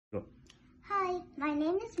My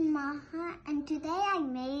name is Maha, and today I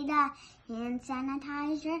made a hand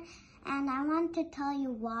sanitizer, and I want to tell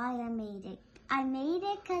you why I made it. I made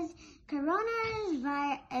it because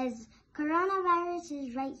coronavirus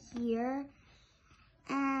is right here,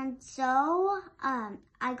 and so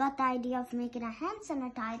I got the idea of making a hand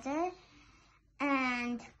sanitizer,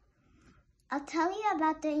 and I'll tell you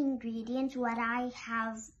about the ingredients, what I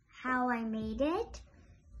have, how I made it.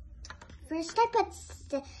 First,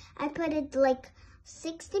 I put it like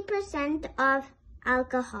 60% of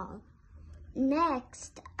alcohol.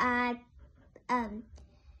 Next, I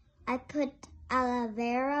put aloe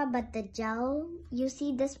vera, but the gel, you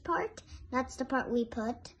see this part? That's the part we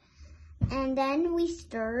put. And then we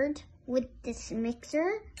stirred with this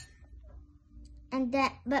mixer.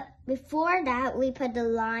 But before that, we put the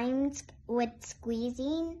limes with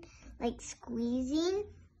squeezing.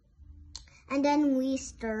 And then we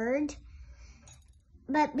stirred.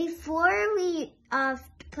 But before we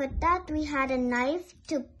put that, we had a knife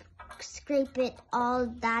to scrape it all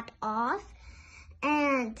that off.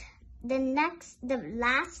 And the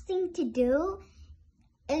last thing to do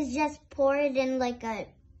is just pour it in like a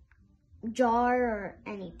jar or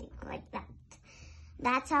anything like that.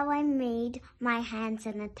 That's how I made my hand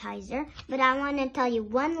sanitizer. But I want to tell you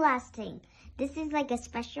one last thing. This is like a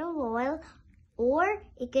special oil, or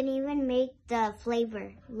it can even make the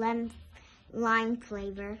flavor, lime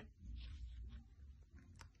flavor.